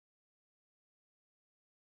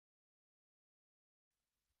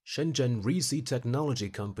Shenzhen Resee Technology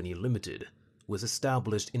Company Limited was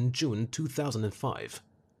established in June 2005.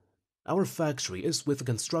 Our factory is with a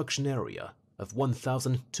construction area of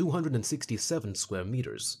 1,267 square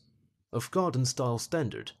meters of garden-style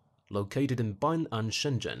standard, located in Ban'an,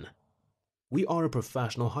 Shenzhen. We are a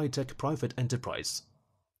professional high-tech private enterprise,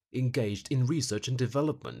 engaged in research and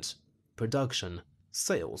development, production,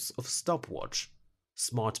 sales of stopwatch,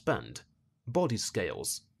 smart band, body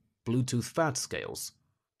scales, Bluetooth fat scales,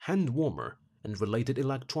 hand warmer, and related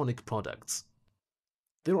electronic products.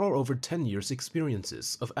 There are over 10 years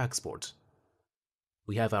experiences of export.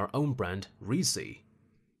 We have our own brand, Resee.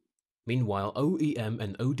 Meanwhile, OEM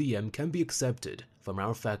and ODM can be accepted from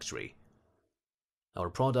our factory. Our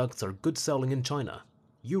products are good selling in China,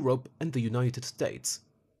 Europe and the United States,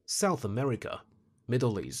 South America,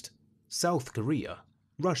 Middle East, South Korea,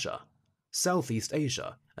 Russia, Southeast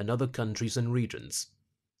Asia, and other countries and regions,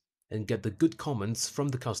 and get the good comments from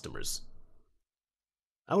the customers.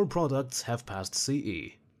 Our products have passed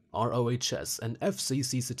CE, RoHS, and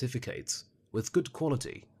FCC certificates with good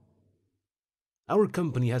quality. Our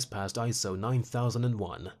company has passed ISO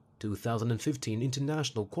 9001-2015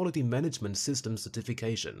 International Quality Management System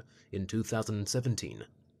certification in 2017.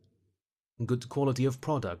 Good quality of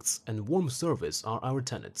products and warm service are our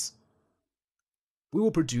tenets. We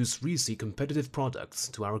will produce Resee competitive products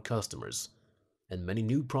to our customers, and many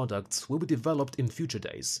new products will be developed in future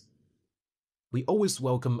days. We always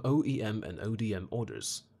welcome OEM and ODM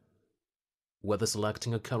orders. Whether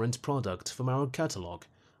selecting a current product from our catalog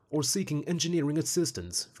or seeking engineering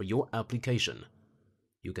assistance for your application,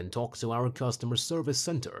 you can talk to our customer service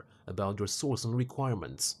center about your sourcing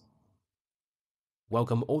requirements.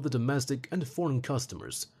 Welcome all the domestic and foreign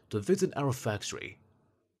customers to visit our factory.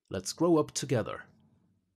 Let's grow up together.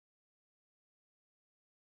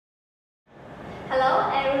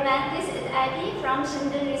 Hello everyone, this is Abby from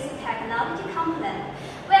Shenzhen Resee Technology Company.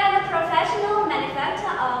 We are the professional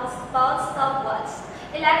manufacturer of sports stopwatch,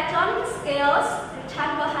 electronic scales,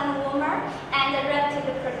 rechargeable hand warmer, and related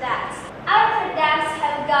products. Our products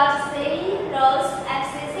have got CE, RoHS,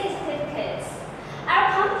 FCC certificates.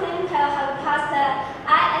 Our company have passed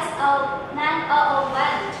ISO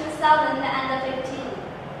 9001-2015.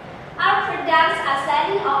 Our products are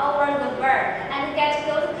selling all over the world and get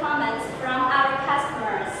good comments from our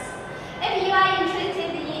customers. If you are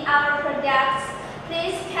interested in our products,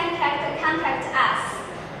 please contact us.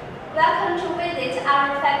 Welcome to visit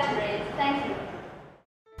our factory. Thank you.